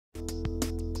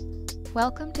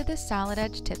Welcome to this Solid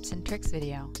Edge Tips and Tricks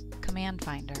video, Command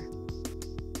Finder.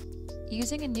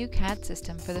 Using a new CAD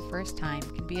system for the first time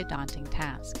can be a daunting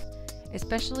task,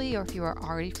 especially if you are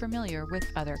already familiar with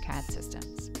other CAD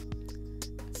systems.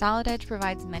 Solid Edge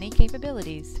provides many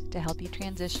capabilities to help you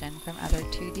transition from other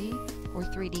 2D or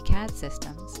 3D CAD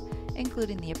systems,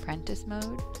 including the Apprentice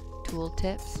Mode, Tool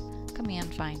Tips,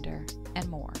 Command Finder, and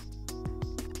more.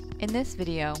 In this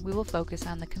video, we will focus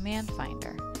on the Command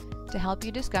Finder to help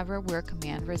you discover where a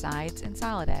command resides in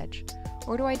Solid Edge,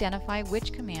 or to identify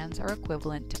which commands are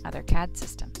equivalent to other CAD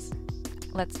systems.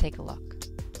 Let's take a look.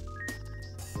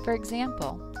 For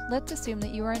example, let's assume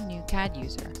that you are a new CAD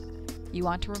user. You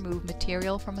want to remove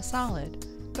material from a solid,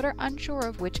 but are unsure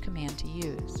of which command to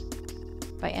use.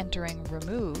 By entering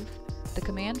Remove, the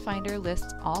Command Finder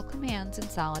lists all commands in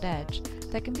Solid Edge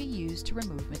that can be used to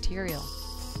remove material.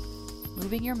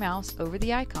 Moving your mouse over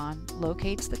the icon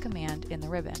locates the command in the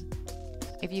ribbon.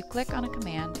 If you click on a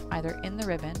command either in the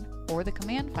ribbon or the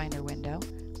Command Finder window,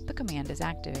 the command is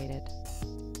activated.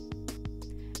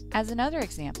 As another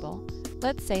example,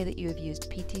 let's say that you have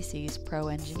used PTC's Pro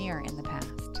Engineer in the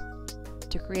past.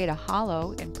 To create a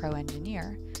hollow in Pro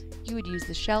Engineer, you would use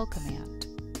the shell command.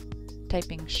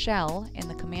 Typing shell in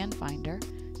the Command Finder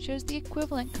shows the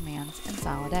equivalent commands in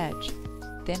Solid Edge: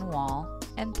 thin wall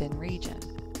and thin region.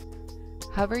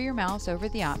 Hover your mouse over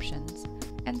the options,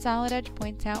 and Solid Edge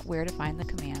points out where to find the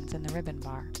commands in the ribbon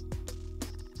bar.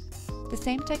 The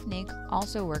same technique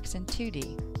also works in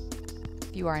 2D.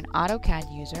 If you are an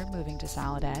AutoCAD user moving to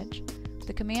Solid Edge,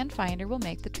 the Command Finder will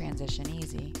make the transition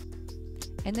easy.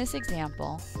 In this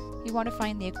example, you want to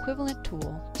find the equivalent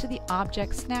tool to the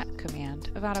Object Snap command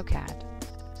of AutoCAD.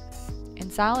 In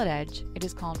Solid Edge, it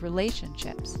is called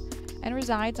Relationships and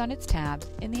resides on its tab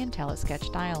in the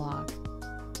IntelliSketch dialog.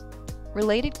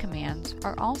 Related commands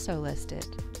are also listed,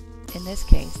 in this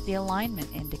case the alignment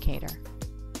indicator.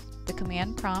 The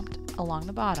command prompt along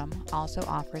the bottom also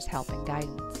offers help and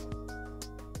guidance.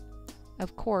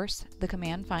 Of course, the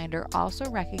Command Finder also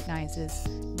recognizes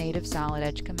native Solid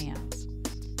Edge commands,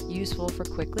 useful for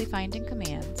quickly finding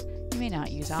commands you may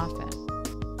not use often.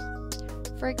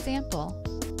 For example,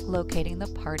 locating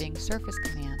the Parting Surface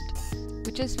command,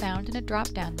 which is found in a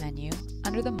drop-down menu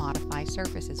under the Modify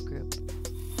Surfaces group.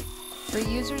 For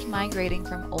users migrating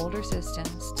from older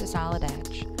systems to Solid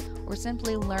Edge, or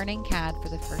simply learning CAD for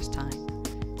the first time,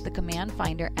 the Command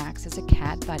Finder acts as a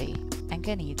CAD buddy and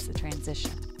can ease the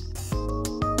transition.